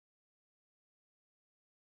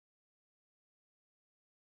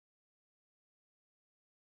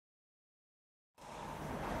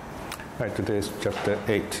Right, today is chapter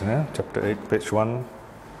 8, chapter 8, page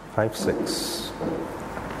 156.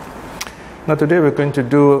 Now today we're going to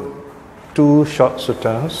do two short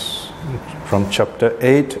suttas from chapter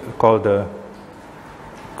 8 called the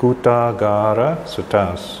Kutagara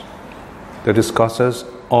Suttas. The discourses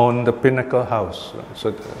on the pinnacle house.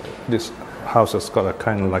 So this house has got a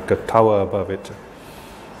kind of like a tower above it.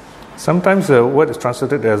 Sometimes the word is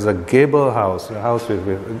translated as a gable house, a house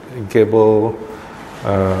with gable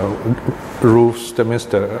roofs. That means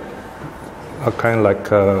a kind of like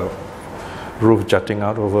a roof jutting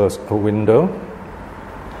out over a window.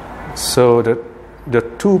 So the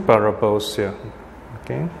two parables here,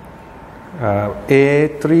 okay, A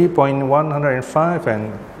 3.105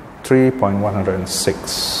 and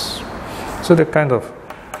 3.106. So they're kind of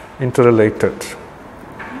interrelated.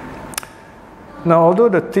 Now, although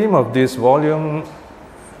the theme of this volume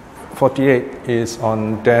 48 is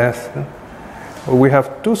on death, we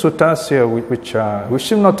have two suttas here which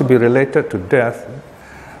seem not to be related to death,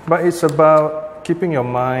 but it's about keeping your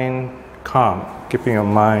mind calm, keeping your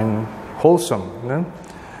mind wholesome. You know?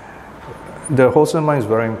 The wholesome mind is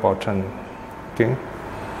very important. Okay,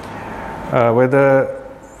 whether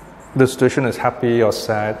the situation is happy or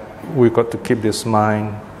sad, we've got to keep this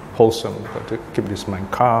mind wholesome. We've got to keep this mind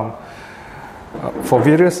calm for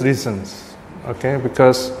various reasons. Okay,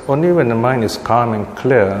 because only when the mind is calm and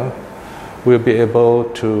clear, we'll be able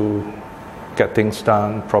to get things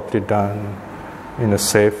done, properly done, in a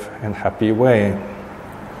safe and happy way.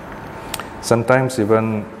 Sometimes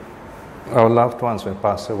even our loved ones will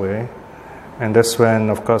pass away, and that's when,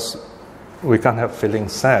 of course, we can't help feeling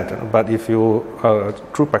sad. But if you are a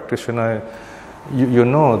true practitioner, you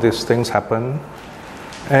know these things happen,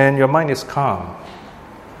 and your mind is calm,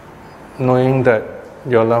 knowing that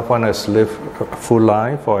your loved one has lived a full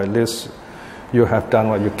life, or at least you have done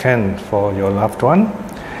what you can for your loved one.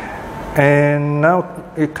 And now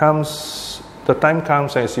the time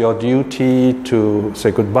comes as your duty to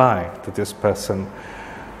say goodbye to this person.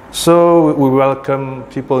 So we welcome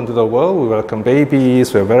people into the world, we welcome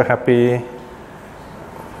babies, we're very happy.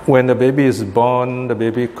 When the baby is born, the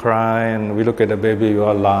baby cries, and we look at the baby, we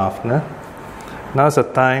all laugh. No? Now's the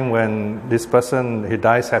time when this person, he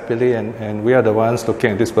dies happily, and we are the ones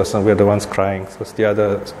looking at this person, we are the ones crying. So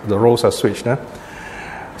the roles are switched. No?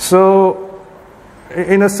 So,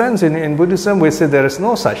 in a sense, in Buddhism, we say there is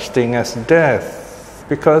no such thing as death,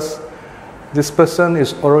 because this person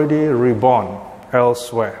is already reborn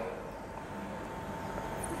elsewhere.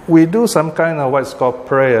 We do some kind of what's called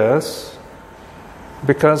prayers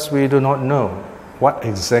because we do not know what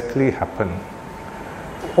exactly happened.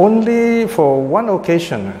 Only for one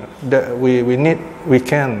occasion that we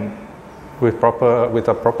can, with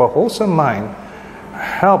a proper wholesome mind,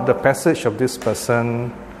 help the passage of this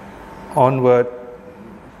person onward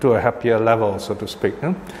to a happier level, so to speak.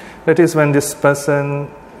 That is when this person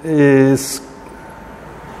is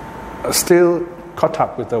still caught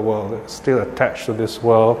up with the world, still attached to this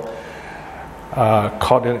world,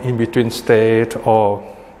 caught in in-between state, or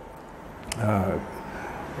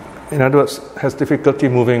in other words, has difficulty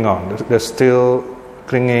moving on. They're still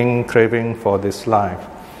clinging, craving for this life.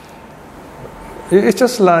 It's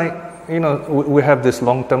just like, we have this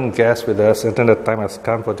long-term guest with us, and then the time has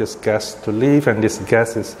come for this guest to leave, and this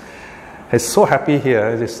guest is so happy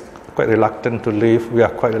here, he's quite reluctant to leave. We are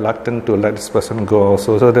quite reluctant to let this person go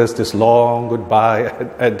also. So there's this long goodbye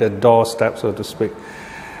at the doorstep, so to speak.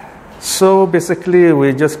 So basically,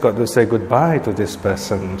 we just got to say goodbye to this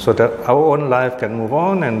person so that our own life can move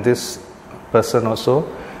on, and this person also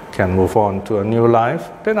can move on to a new life.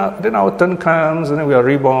 Then our turn comes, and then we are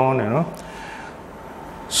reborn,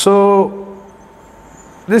 So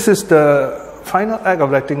this is the final act of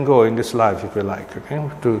letting go in this life, if you like, okay?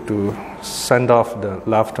 To send off the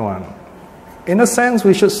loved one. In a sense,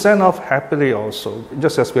 we should send off happily also,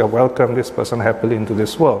 just as we have welcomed this person happily into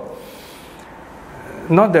this world.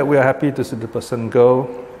 Not that we are happy to see the person go,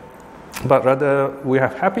 but rather we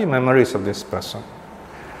have happy memories of this person.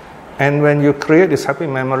 And when you create these happy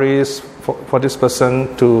memories for this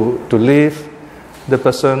person to live, the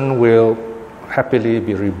person will happily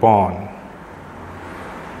be reborn.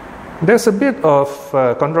 There's a bit of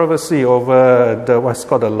controversy over what's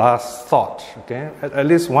called the last thought. Okay, at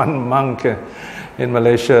least one monk in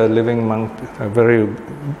Malaysia, a living monk, a very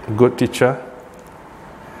good teacher.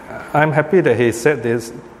 I'm happy that he said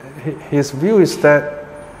this. His view is that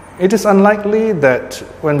it is unlikely that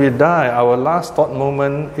when we die, our last thought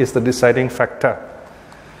moment is the deciding factor.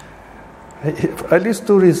 At least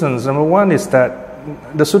two reasons. Number one is that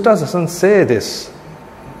the sutta doesn't say this,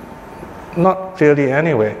 not clearly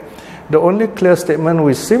anyway. The only clear statement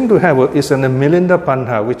we seem to have is in the Milinda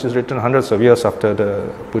Panha, which is written hundreds of years after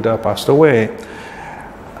the Buddha passed away.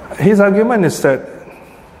 His argument is that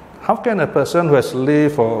how can a person who has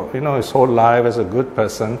lived for his whole life as a good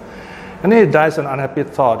person, and then he dies an unhappy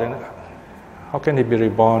thought, and how can he be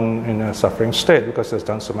reborn in a suffering state because he has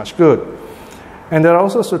done so much good? And there are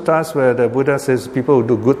also suttas where the Buddha says people who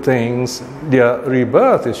do good things, their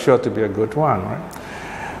rebirth is sure to be a good one, right?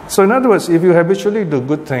 So in other words, if you habitually do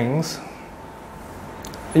good things,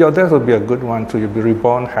 your death will be a good one too. You'll be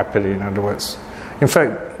reborn happily, in other words. In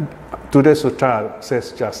fact, today's sutta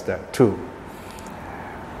says just that too.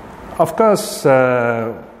 Of course,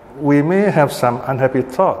 we may have some unhappy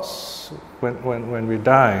thoughts when we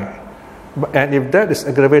die. And if that is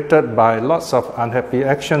aggravated by lots of unhappy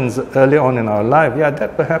actions early on in our life,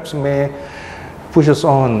 that perhaps may push us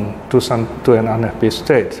on to an unhappy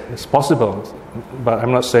state. It's possible, but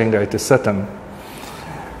I'm not saying that it is certain.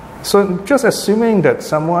 So just assuming that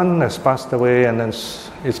someone has passed away and then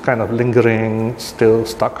is kind of lingering, still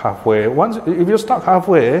stuck halfway. If you're stuck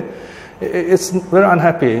halfway, it's very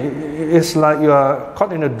unhappy. It's like you are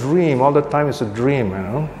caught in a dream. All the time it's a dream,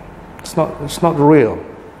 It's not real.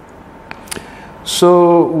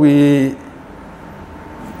 So we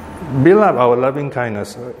build up our loving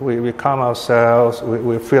kindness. We calm ourselves.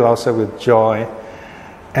 We fill ourselves with joy.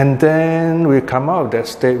 And then we come out of that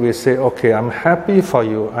state. We say, okay, I'm happy for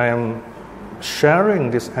you. I am sharing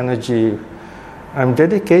this energy. I'm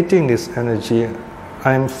dedicating this energy.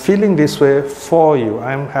 I'm feeling this way for you.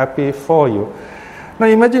 I'm happy for you. Now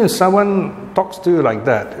imagine if someone talks to you like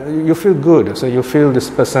that. You feel good. So you feel this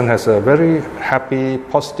person has a very happy,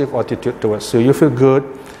 positive attitude towards you. You feel good.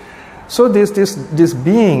 So these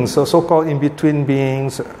beings, so-called in-between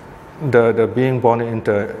beings, the being born in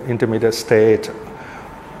the intermediate state,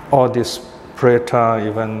 or this preta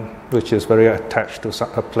even, which is very attached to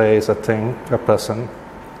a place, a thing, a person,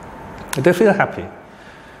 they feel happy.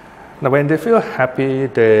 Now when they feel happy,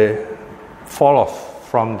 they fall off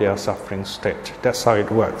from their suffering state. That's how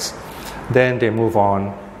it works. Then they move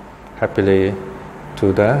on happily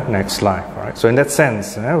to the next life. Right? So in that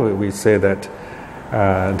sense, we say that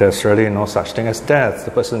there's really no such thing as death.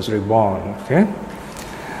 The person is reborn. Okay?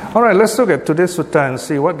 All right, let's look at today's sutta and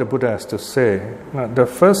see what the Buddha has to say. Now, the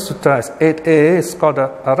first sutta is 8a. It's called the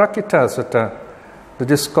Arakita Sutta, the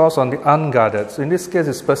discourse on the unguarded. So in this case,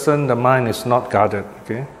 this person, the mind is not guarded.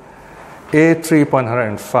 Okay? A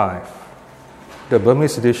 3.105. The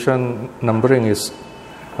Burmese edition numbering is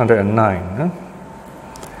 109.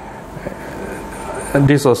 And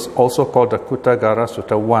this was also called the Kutagara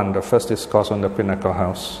Sutta 1, the first discourse on the pinnacle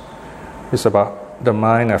house. It's about the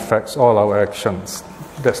mind affects all our actions.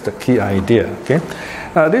 That's the key idea. Okay,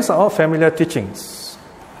 these are all familiar teachings.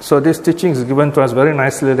 So these teachings given to us very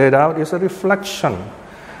nicely laid out is a reflection.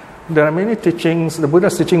 There are many teachings. The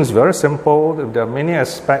Buddha's teaching is very simple. There are many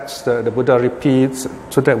aspects that the Buddha repeats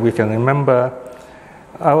so that we can remember.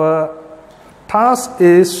 Our task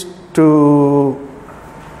is to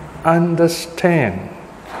understand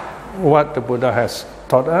what the Buddha has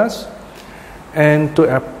taught us and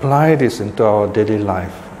to apply this into our daily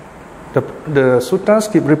life. The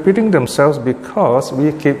suttas keep repeating themselves because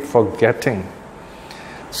we keep forgetting.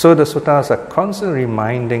 So the suttas are constantly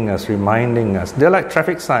reminding us. They're like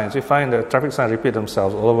traffic signs. You find the traffic signs repeat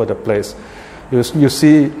themselves all over the place. You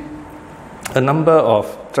see a number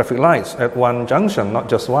of traffic lights at one junction, not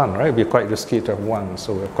just one, right? It'd be quite risky to have one,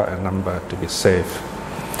 so we've quite a number to be safe.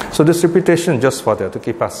 So this repetition just for that, to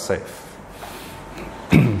keep us safe.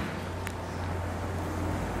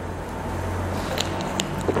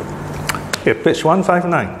 Okay, page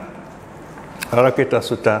 159. Arakita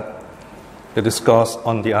Sutta, the discourse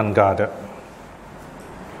on the unguarded.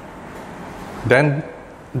 Then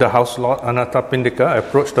the house lord Anathapindika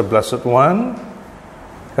approached the Blessed One.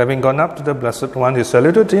 Having gone up to the Blessed One, he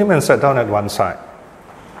saluted him and sat down at one side.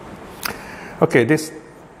 Okay, this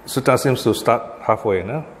sutta seems to start halfway,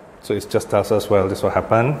 no? So it just tells us, well, this will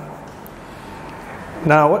happen.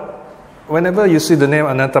 Now, whenever you see the name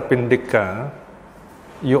Anathapindika,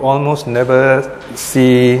 you almost never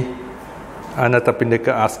see Anathapindika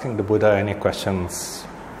asking the Buddha any questions.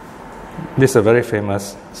 This is a very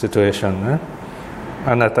famous situation.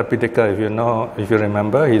 Anathapindika, if you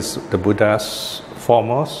remember, he's the Buddha's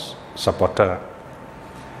foremost supporter.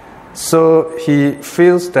 So he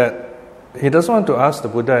feels that he doesn't want to ask the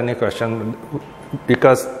Buddha any question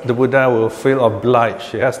because the Buddha will feel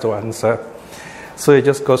obliged. He has to answer. So he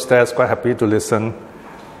just goes there, is quite happy to listen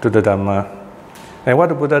to the Dhamma. And what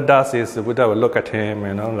the Buddha does is the Buddha will look at him,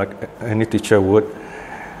 like any teacher would,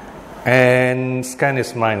 and scan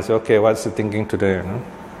his mind. Say, okay, what's he thinking today?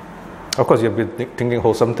 Of course, you'll be thinking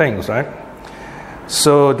wholesome things, right?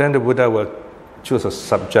 So then the Buddha will choose a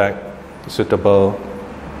subject suitable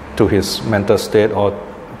to his mental state or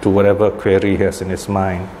to whatever query he has in his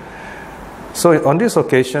mind. So on this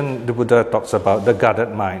occasion, the Buddha talks about the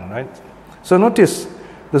guarded mind, right? So notice,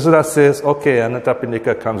 the Sutta says, okay,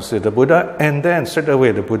 Anathapindika comes to the Buddha, and then straight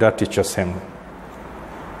away the Buddha teaches him.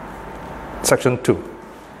 Section 2.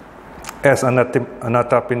 As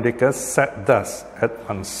Anathapindika sat thus at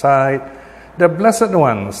one side, the Blessed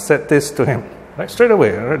One said this to him. Right, straight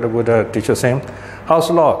away, right? The Buddha teaches him, how's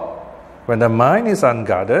Lord? When the mind is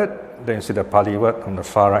unguarded, then you see the Pali word on the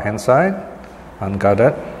far right hand side,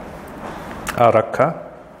 unguarded,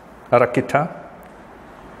 arakita.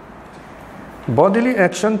 Bodily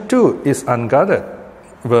action too is unguarded.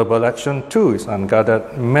 Verbal action too is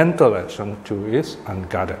unguarded. Mental action too is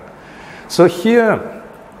unguarded. So here,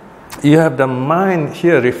 you have the mind,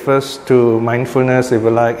 here refers to mindfulness, if you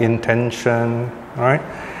like, intention, right?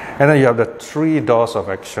 And then you have the 3 doors of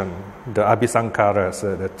action, the abhisankharas,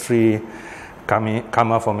 the 3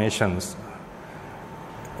 karma formations.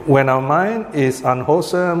 When our mind is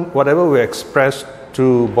unwholesome, whatever we express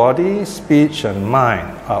through body, speech, and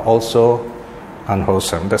mind are also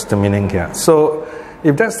unwholesome. That's the meaning here. So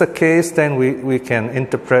if that's the case, then we can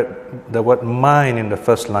interpret the word mind in the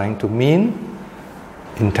first line to mean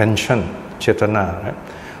intention, cetana. Right?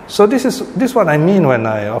 So this is what I mean when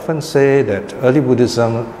I often say that early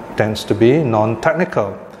Buddhism tends to be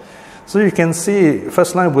non-technical. So you can see,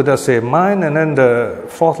 first line Buddha say mind, and then the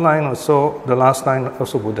fourth line also, the last line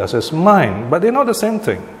also Buddha says mind, but they're not the same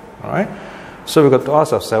thing, all right? So we've got to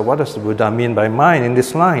ask ourselves, what does the Buddha mean by mind in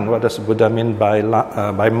this line? What does the Buddha mean by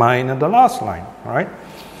mind in the last line, all right?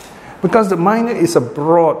 Because the mind is a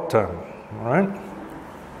broad term, all right?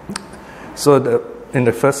 So in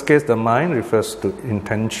the first case, the mind refers to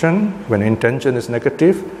intention. When intention is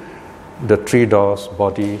negative, the 3 doors,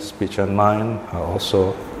 body, speech, and mind, are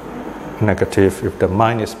also negative. If the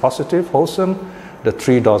mind is positive, wholesome, the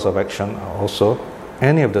 3 doors of action are also,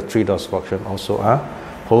 any of the 3 doors of action also are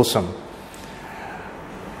wholesome.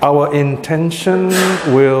 Our intention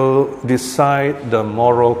will decide the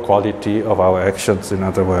moral quality of our actions, in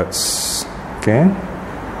other words. Okay?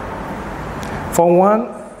 For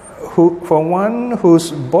one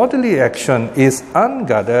whose bodily action is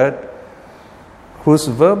unguarded, whose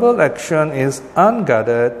verbal action is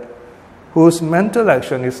unguarded, whose mental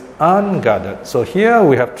action is unguarded. So here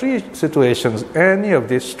we have 3 situations, any of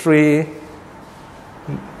these 3.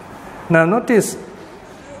 Now notice,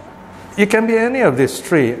 it can be any of these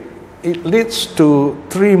 3. It leads to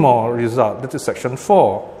 3 more results. That is section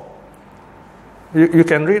 4. You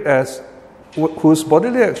can read as whose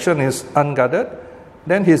bodily action is unguarded,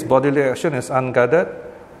 then his bodily action is unguarded,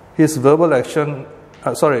 his verbal action,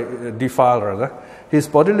 defiled rather. His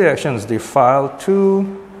bodily action is defiled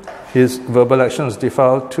too, his verbal action is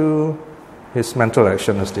defiled too, his mental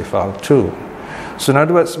action is defiled too. So in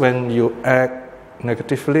other words, when you act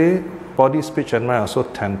negatively, body, speech, and mind also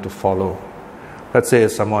tend to follow. Let's say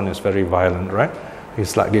someone is very violent, right?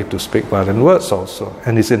 He's likely to speak violent words also.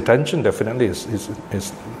 And his intention definitely is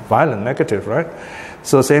violent, negative, right?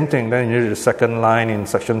 So same thing, then you read the second line in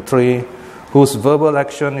section 3, whose verbal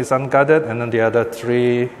action is unguarded, and then the other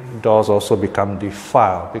 3 doors also become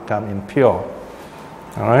defiled, become impure.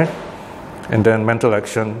 All right? And then mental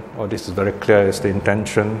action, this is very clear, is the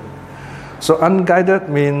intention. So unguided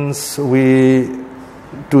means we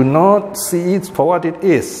do not see it for what it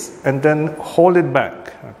is and then hold it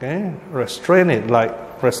back, okay? Restrain it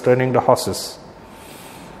like restraining the horses.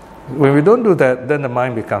 When we don't do that, then the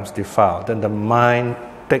mind becomes defiled. Then the mind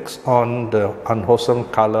takes on the unwholesome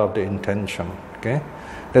color of the intention, okay?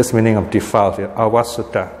 That's the meaning of defiled here,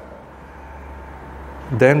 avasutta.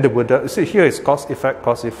 Then the Buddha, see here is cause effect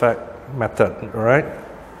method, right?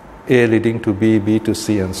 A leading to B, B to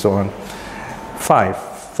C, and so on. 5.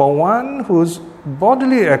 For one whose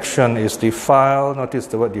bodily action is defiled, notice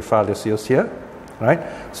the word defiled is used here, right?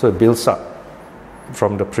 So it builds up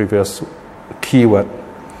from the previous keyword.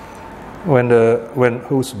 When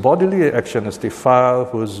whose bodily action is defiled,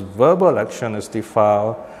 whose verbal action is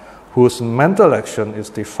defiled, whose mental action is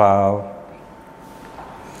defiled.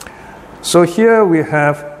 So here we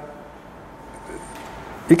have,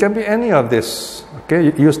 it can be any of this, okay?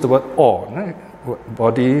 You use the word or, right?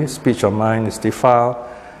 Body, speech, or mind is defiled.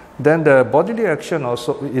 Then the bodily action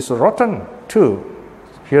also is rotten too.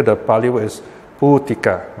 Here the Pali word is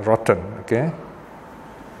putika, rotten, okay?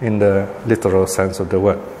 In the literal sense of the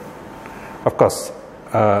word. Of course,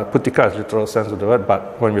 putika is literal sense of the word,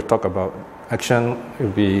 but when we talk about action, it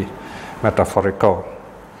will be metaphorical.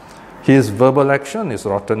 His verbal action is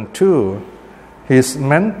rotten too. His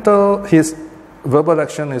verbal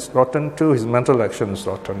action is rotten too, his mental action is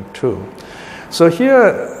rotten too. So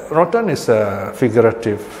here, rotten is a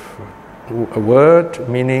figurative word,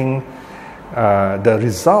 meaning the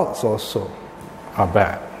results also are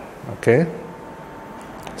bad. Okay?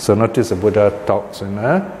 So notice the Buddha talks in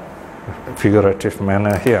a figurative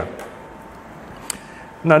manner here.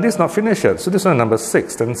 Now this is not finished yet. So this is number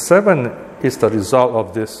 6. And 7 is the result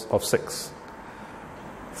of this, of 6.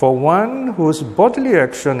 For one whose bodily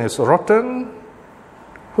action is rotten,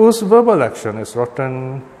 whose verbal action is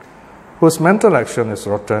rotten, whose mental action is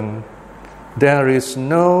rotten, there is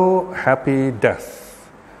no happy death,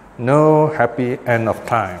 no happy end of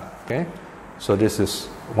time. Okay? So this is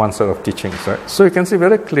one set of teachings. Right? So you can see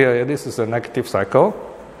very clear, this is a negative cycle.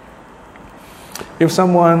 If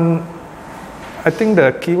someone, I think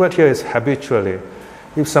the key word here is habitually.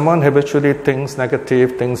 If someone habitually thinks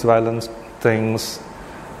negative, thinks violent things,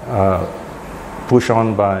 pushed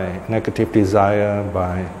on by negative desire,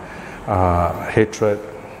 by hatred,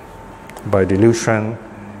 by delusion,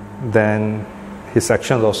 then his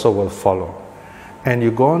actions also will follow. And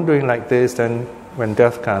you go on doing like this, then when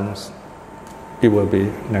death comes, it will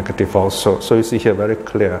be negative also. So you see here very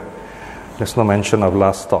clear. There's no mention of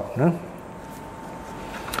last thought. No?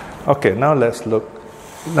 Okay, now let's look.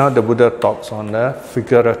 Now the Buddha talks on the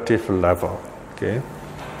figurative level. Okay,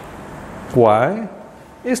 why?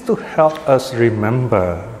 It's to help us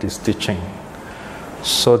remember this teaching,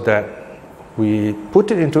 so that we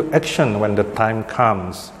put it into action when the time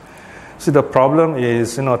comes. See, the problem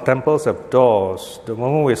is, temples have doors. The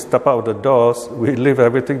moment we step out of the doors, we leave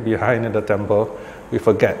everything behind in the temple. We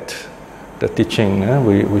forget the teaching.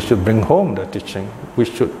 We should bring home the teaching. We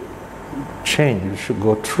should change. We should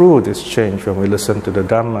go through this change when we listen to the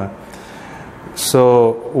Dhamma.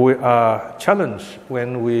 So we are challenged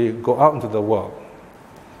when we go out into the world.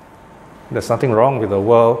 There's nothing wrong with the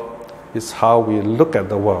world. It's how we look at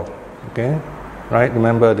the world. Okay? Right?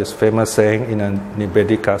 Remember this famous saying in a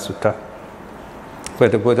Nibbedika Sutta, where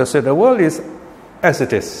the Buddha said the world is as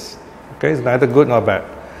it is. Okay? It's neither good nor bad.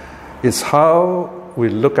 It's how we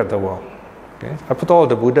look at the world. Okay? After all,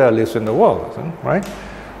 the Buddha lives in the world, right?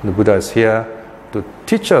 The Buddha is here to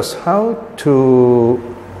teach us how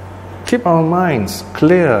to keep our minds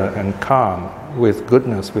clear and calm with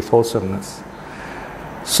goodness, with wholesomeness.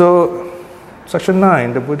 So, section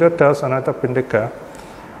 9, the Buddha tells Anathapindika,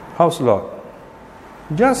 house lord,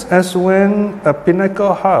 just as when a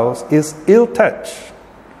pinnacle house is ill-thatched,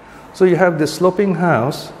 so you have this sloping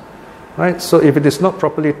house, right? So if it is not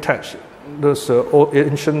properly thatched, those old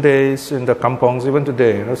ancient days in the kampongs, even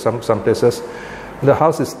today, some places, the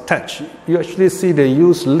house is thatched. You actually see they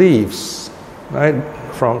use leaves, right,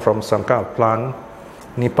 from some kind of plant,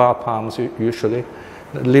 nipa palms usually.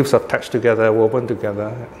 The leaves are thatched together, woven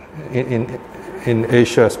together. In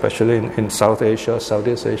Asia, especially in South Asia,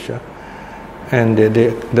 Southeast Asia, and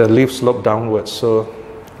the leaves slope downwards, so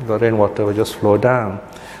the rainwater will just flow down.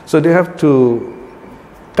 So they have to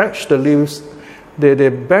thatch the leaves. They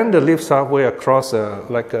bend the leaves halfway across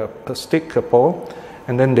like a stick, a pole,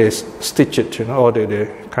 and then they stitch it, or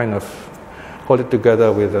they kind of hold it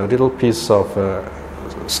together with a little piece of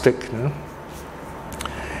stick.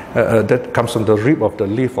 That comes from the rib of the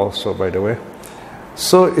leaf also, by the way.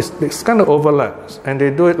 So it's kind of overlaps, and they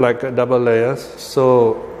do it like double layers.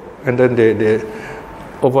 So, and then they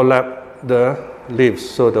overlap the leaves,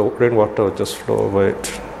 so the rainwater will just flow over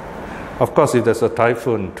it. Of course, if there's a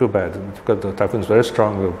typhoon, too bad, because the typhoon is very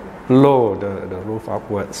strong, will blow the roof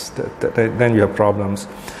upwards. Then you have problems.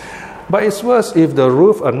 But it's worse if the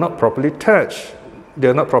roof are not properly thatched. They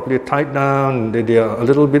are not properly tied down. They are a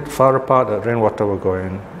little bit far apart. The rainwater will go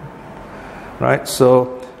in. Right.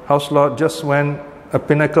 So, house lord, just when a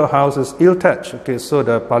pinnacle house is ill-thatched. Okay, so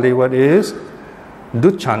the Pali word is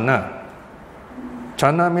duchana.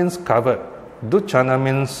 Chana means covered. Duchana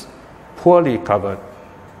means poorly covered,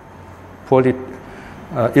 poorly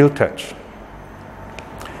ill-thatched.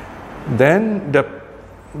 Then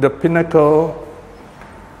the pinnacle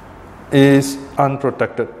is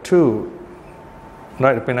unprotected too.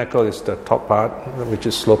 Right, the pinnacle is the top part, which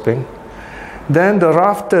is sloping. Then the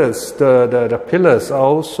rafters, the pillars are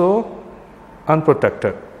also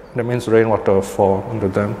unprotected. That means rainwater will fall onto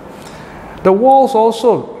them. The walls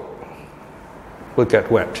also will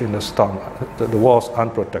get wet in the storm. The walls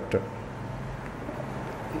unprotected.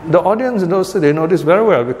 The audience knows, they know this very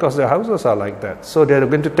well because their houses are like that. So they're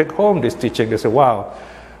going to take home this teaching. They say, wow,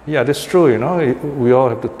 yeah, that's true, we all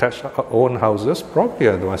have to touch our own houses properly,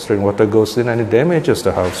 otherwise rainwater goes in and it damages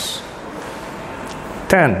the house.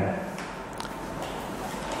 10.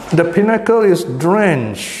 The pinnacle is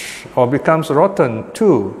drenched or becomes rotten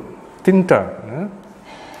too. tinta.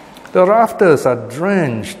 The rafters are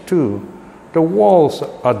drenched too. The walls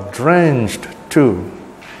are drenched too.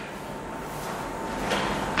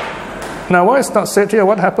 Now, why it's not said here,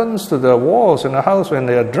 what happens to the walls in a house when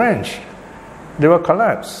they are drenched? They will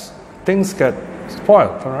collapse. Things get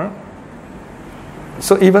spoiled, all right?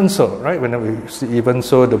 So even so, right, when we see even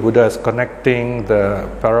so, the Buddha is connecting the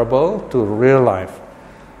parable to real life.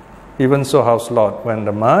 Even so, house lord, when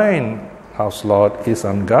the mind, house lord, is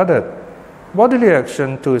unguarded, bodily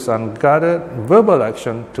action too is unguarded, verbal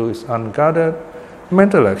action too is unguarded,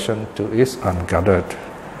 mental action too is unguarded.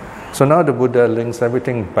 So now the Buddha links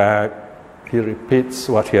everything back. He repeats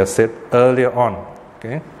what he has said earlier on.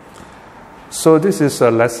 Okay? So this is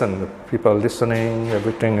a lesson. People listening,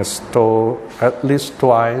 everything is told at least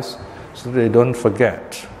twice so they don't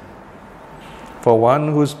forget. For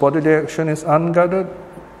one whose bodily action is unguarded,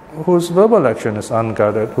 whose verbal action is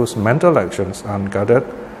unguarded, whose mental action is unguarded,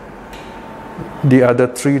 the other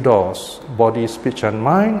three doors, body, speech, and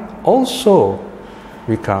mind, also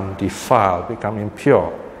become defiled, become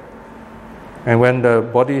impure. And when the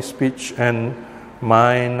body, speech, and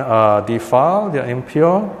mind are defiled, they are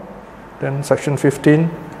impure, then section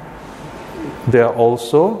 15, they are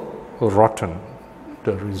also rotten.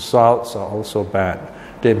 The results are also bad.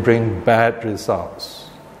 They bring bad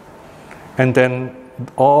results. And then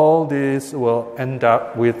all this will end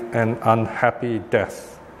up with an unhappy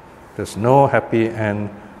death. There's no happy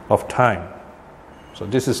end of time. So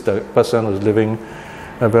this is the person who's living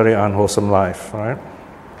a very unwholesome life, right?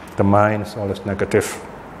 The mind is always negative.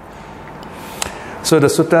 So the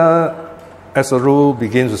sutta, as a rule,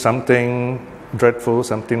 begins with something dreadful,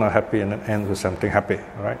 something not happy, and then ends with something happy,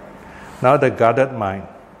 right? Now the guarded mind,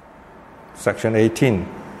 section 18.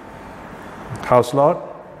 House Lord,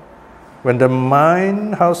 when the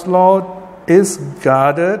mind, house Lord, is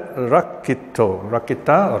guarded, rakito,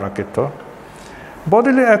 rakita or rakito,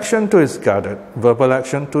 bodily action too is guarded, verbal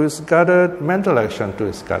action too is guarded, mental action too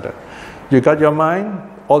is guarded. You got your mind,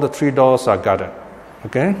 all the three doors are guarded.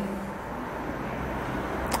 Okay?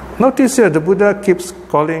 Notice here the Buddha keeps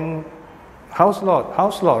calling house Lord,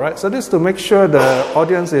 right? So this is to make sure the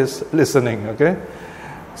audience is listening, okay?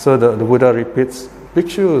 So the Buddha repeats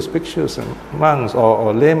bhikshus and monks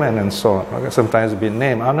or laymen and so on. Okay? Sometimes be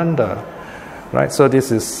named Ananda, right? So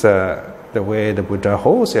this is the way the Buddha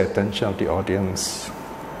holds the attention of the audience.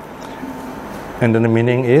 And then the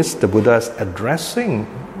meaning is the Buddha is addressing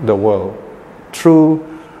the world through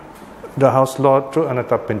the house Lord, through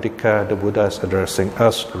Anattapindika. The Buddha is addressing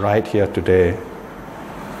us right here today.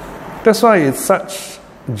 That's why it's such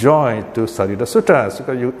joy to study the suttas,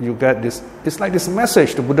 because you get this, it's like this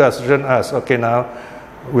message the Buddha has written us. Okay, now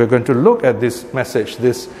we're going to look at this message.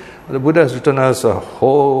 The Buddha has written us a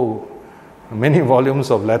whole, many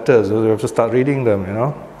volumes of letters. We have to start reading them, you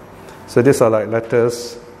know. So these are like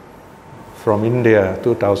letters from India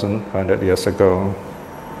 2,500 years ago.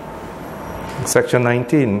 Section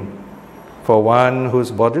 19. For one whose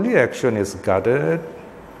bodily action is guarded,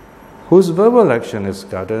 whose verbal action is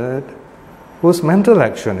guarded, whose mental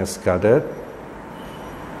action is guarded,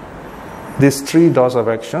 these three doors of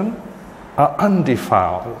action are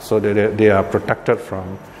undefiled, so they are protected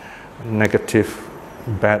from negative,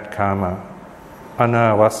 bad karma,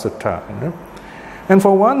 anavasutta. You know? And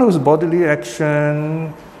for one whose bodily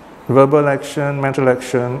action, verbal action, mental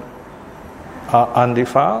action are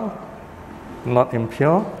undefiled, not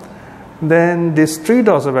impure, then these three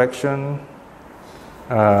doors of action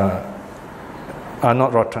are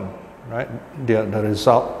not rotten, right? The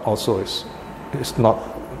result also is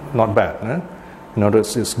not bad. Eh? In other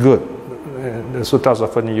words, it's good. The suttas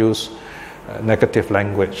often use negative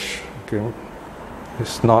language. Okay?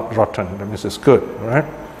 It's not rotten. That means it's good, right?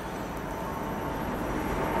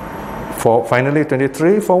 For finally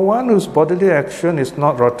 23, for one whose bodily action is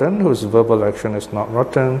not rotten, whose verbal action is not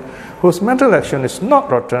rotten, whose mental action is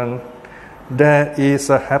not rotten, there is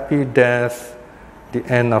a happy death, the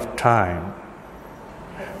end of time.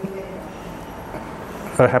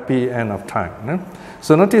 A happy end of time. No?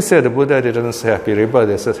 So notice here the Buddha didn't say happy rebirth,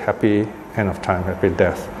 he says happy end of time, happy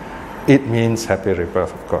death. It means happy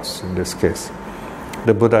rebirth, of course, in this case.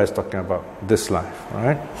 The Buddha is talking about this life,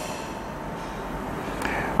 right?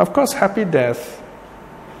 Of course, happy death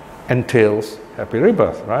entails happy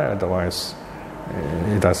rebirth, right? Otherwise,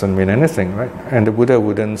 it doesn't mean anything, right? And the Buddha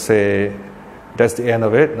wouldn't say that's the end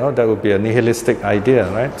of it. No, that would be a nihilistic idea,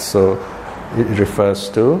 right? So it refers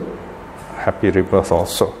to happy rebirth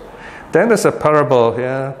also. Then there's a parable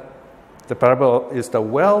here. The parable is the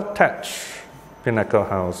well-thatched pinnacle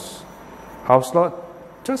house. House Lord,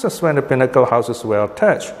 just as when the pinnacle house is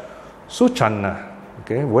well-thatched, suchanna,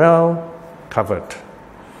 okay, well covered.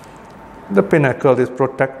 The pinnacle is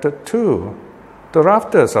protected too. The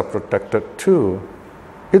rafters are protected too.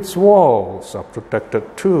 Its walls are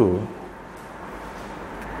protected too.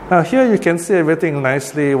 Now here you can see everything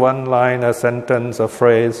nicely, one line, a sentence, a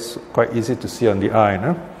phrase, quite easy to see on the eye.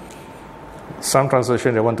 No? Some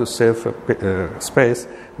translation, they want to save space,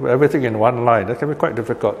 everything in one line. That can be quite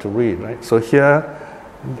difficult to read, right? So here,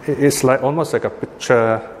 it's like almost like a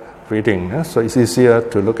picture reading. Yeah? So it's easier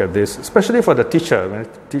to look at this, especially for the teacher. When the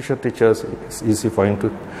teacher teaches, it's easy for him to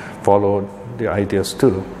follow the ideas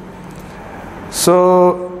too.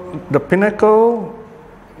 So the pinnacle,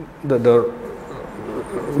 the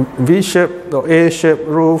V-shaped or A-shaped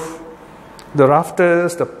roof, the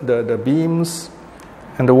rafters, the beams,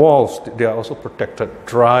 and the walls, they are also protected,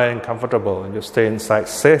 dry and comfortable, and you stay inside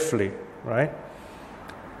safely, right?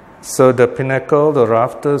 So the pinnacle, the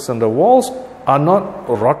rafters, and the walls are not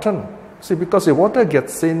rotten. See, because if water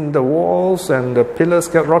gets in, the walls and the pillars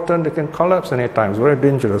get rotten, they can collapse anytime. It's very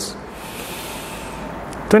dangerous.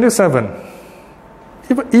 27.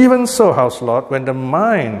 Even so, House Lord, when the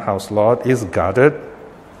mind, House Lord, is guarded,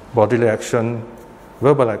 bodily action,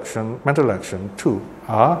 verbal action, mental action too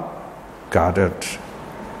are guarded.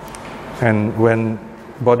 And when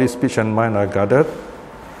body, speech, and mind are guarded,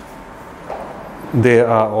 they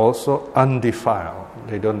are also undefiled.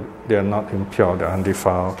 They are not impure, they are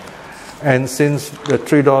undefiled. And since the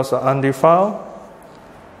three doors are undefiled,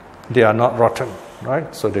 they are not rotten,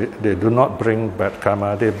 right? So they do not bring bad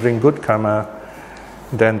karma, they bring good karma.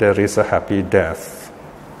 Then there is a happy death,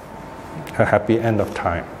 a happy end of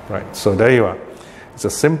time, right? So there you are. It's a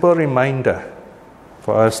simple reminder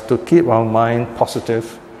for us to keep our mind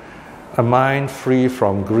positive, a mind free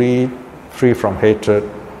from greed, free from hatred,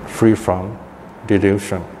 free from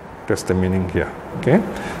delusion. That's the meaning here. Okay?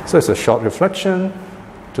 So it's a short reflection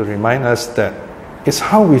to remind us that it's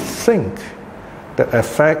how we think that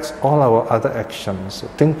affects all our other actions. So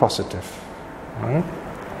think positive. Right?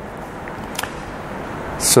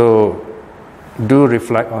 So do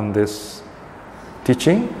reflect on this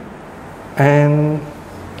teaching and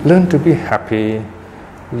learn to be happy,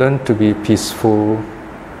 learn to be peaceful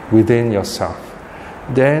within yourself.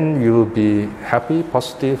 Then you will be happy,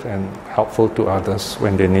 positive, and helpful to others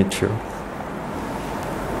when they need you.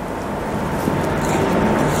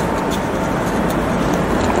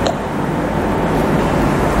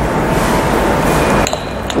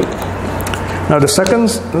 Now the second,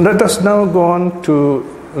 let us now go on to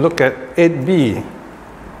look at 8b,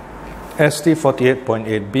 ST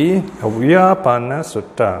 48.8b, Vyapana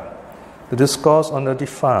Sutta, the discourse on the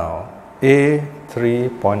defile, A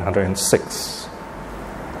 3.106,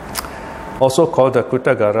 also called the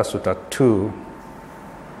Kuttagara Sutta 2.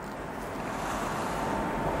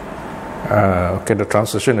 Okay, the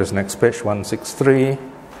translation is next page, 163.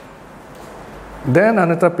 Then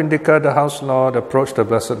Anathapindika, the house lord, approached the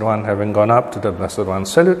Blessed One. Having gone up to the Blessed One,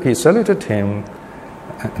 he saluted him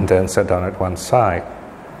and then sat down at one side.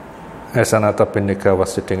 As Anathapindika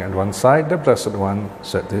was sitting at one side, the Blessed One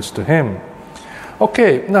said this to him.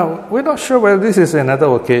 Okay, now we're not sure whether this is another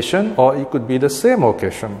occasion or it could be the same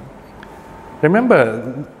occasion.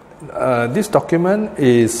 Remember, this document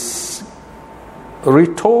is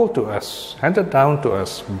retold to us, handed down to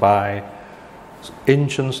us by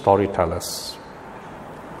ancient storytellers.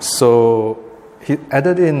 So he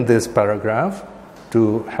added in this paragraph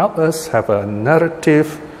to help us have a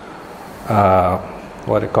narrative,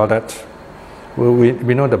 what do you call that?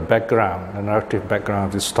 We know the background, the narrative background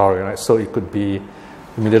of this story, right? So it could be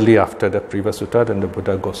immediately after the previous sutta, then the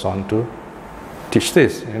Buddha goes on to teach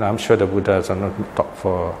this. You know, I'm sure the Buddha has not talked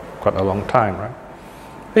for quite a long time, right?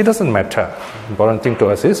 It doesn't matter. The important thing to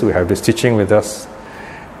us is we have this teaching with us.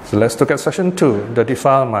 So let's look at session 2, the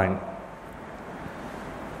defiled mind.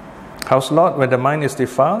 House Lord, when the mind is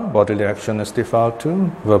defiled, bodily action is defiled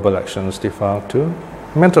too, verbal action is defiled too,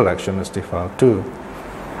 mental action is defiled too.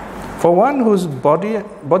 For one whose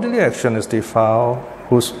bodily action is defiled,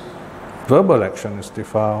 whose verbal action is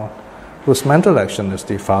defiled, whose mental action is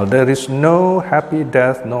defiled, there is no happy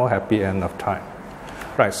death, no happy end of time.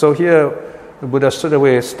 Right, so here the Buddha straight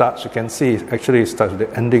away starts, you can see, actually it starts with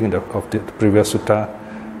the ending of the previous sutta,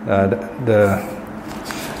 the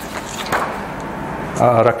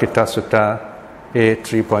Rakita Sutta A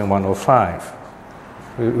 3.105,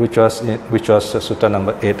 which was sutta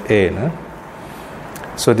number 8a. No?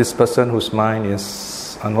 So this person whose mind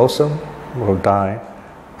is unwholesome will die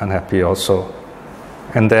unhappy also.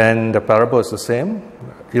 And then the parable is the same,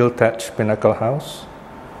 ill-thatched pinnacle house.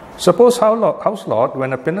 Suppose house lord,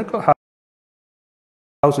 when a pinnacle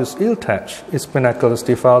house is ill-thatched, its pinnacle is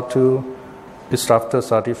defiled too, its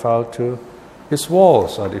rafters are defiled too, its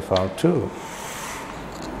walls are defiled too.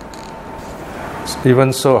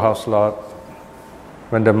 Even so, House Lord,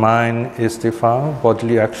 when the mind is defiled,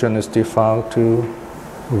 bodily action is defiled too,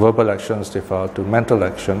 verbal action is defiled too, mental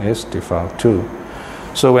action is defiled too.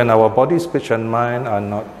 So when our body, speech and mind are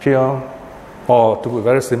not pure, or to put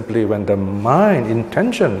very simply, when the mind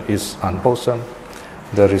intention is unwholesome,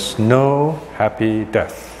 there is no happy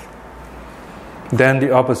death. Then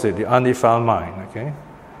the opposite, the undefiled mind. Okay,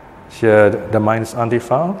 here the mind is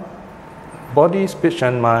undefiled. Body, speech,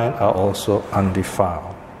 and mind are also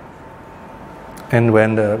undefiled. And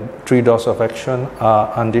when the three doors of action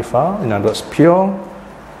are undefiled, in other words, pure,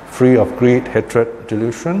 free of greed, hatred,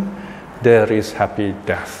 delusion, there is happy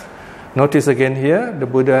death. Notice again here, the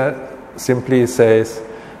Buddha simply says,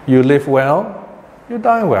 you live well, you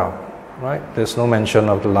die well, right? There's no mention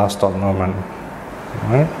of the last thought moment,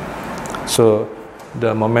 right? So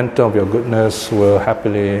the momentum of your goodness will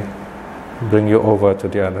happily bring you over to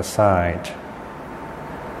the other side.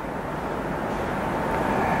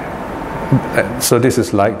 So this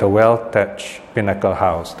is like the well-thatched pinnacle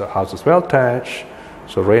house. The house is well-thatched,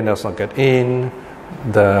 so rain does not get in.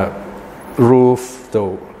 The roof,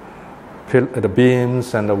 the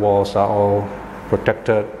beams and the walls are all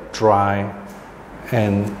protected, dry,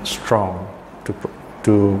 and strong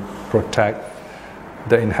to protect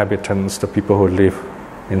the inhabitants, the people who live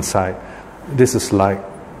inside. This is like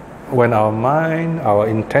when our mind, our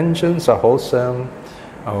intentions are wholesome,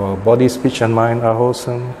 our body, speech, and mind are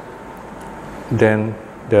wholesome, then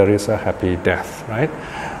there is a happy death, right?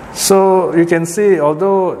 So you can see,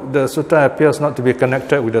 although the sutta appears not to be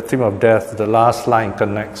connected with the theme of death, the last line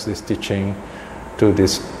connects this teaching to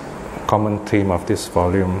this common theme of this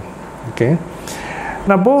volume. Okay.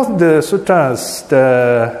 Now both the suttas,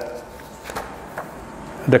 the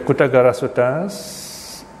Kuttagara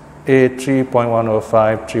suttas,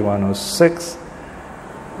 A3.105,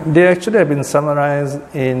 3.106, they actually have been summarized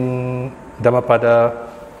in Dhammapada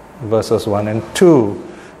verses 1 and 2.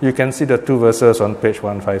 You can see the two verses on page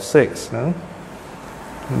 156. No?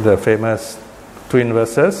 The famous twin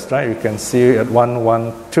verses, right? You can see at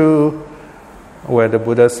 112 where the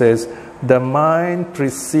Buddha says, the mind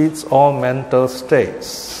precedes all mental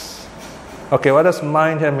states. Okay, what does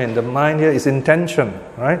mind here mean? The mind here is intention,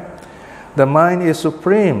 right? The mind is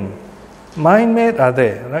supreme. Mind-made are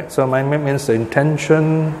they, right? So mind-made means the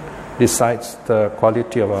intention decides the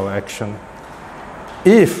quality of our action.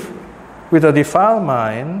 If with a defiled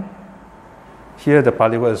mind, here the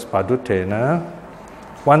Pali word is padutena,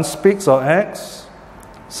 one speaks or acts,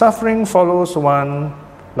 suffering follows one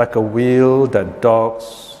like a wheel that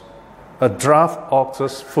dogs a draft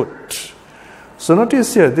ox's foot. So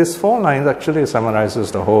notice here, these four lines actually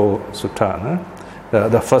summarizes the whole sutta,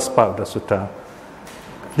 the first part of the sutta.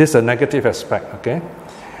 This is a negative aspect, okay?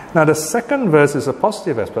 Now the second verse is a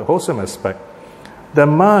positive aspect, wholesome aspect. The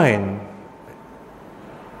mind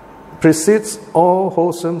precedes all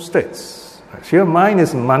wholesome states. Here mind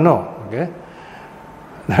is mano, okay?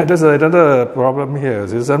 There's another problem here.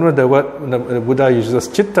 Sometimes the word the Buddha uses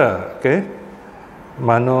chitta, okay?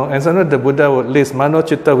 Mano, and sometimes the Buddha would list mano,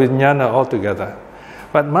 chitta, vijnana all together.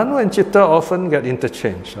 But mano and chitta often get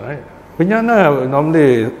interchanged, right? Vijnana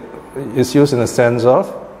normally is used in the sense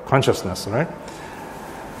of consciousness, right?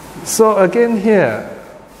 So again here,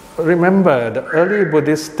 remember the early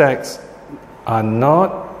Buddhist texts are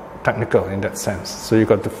not technical in that sense. So you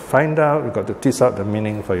got to find out, you got to tease out the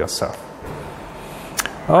meaning for yourself.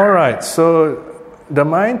 All right, so the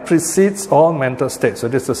mind precedes all mental states. So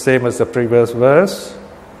this is the same as the previous verse.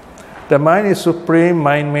 The mind is supreme,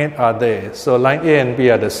 mind-made are they. So line A and B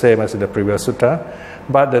are the same as in the previous sutta.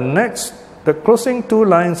 But the closing two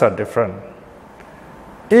lines are different.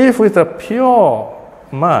 If with a pure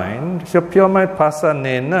mind, pasa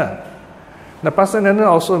nena. The pasa nena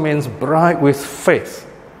also means bright with faith,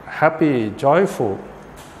 happy, joyful.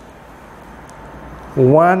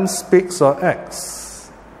 One speaks or acts.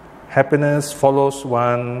 Happiness follows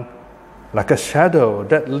one like a shadow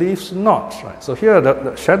that leaves not. Right? So here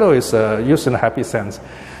the shadow is used in a happy sense.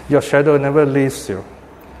 Your shadow never leaves you.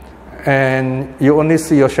 And you only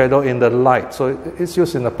see your shadow in the light. So it's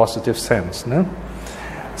used in a positive sense. No?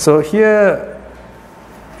 So here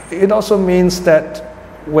it also means that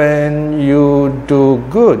when you do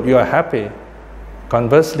good, you are happy.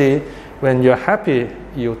 Conversely, when you're happy,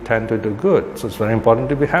 you tend to do good. So it's very important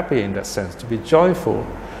to be happy in that sense, to be joyful,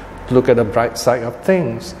 to look at the bright side of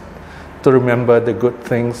things, to remember the good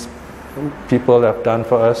things people have done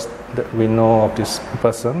for us that we know of this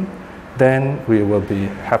person, then we will be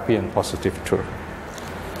happy and positive too.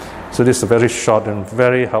 So this is a very short and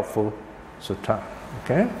very helpful sutta.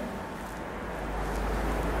 Okay?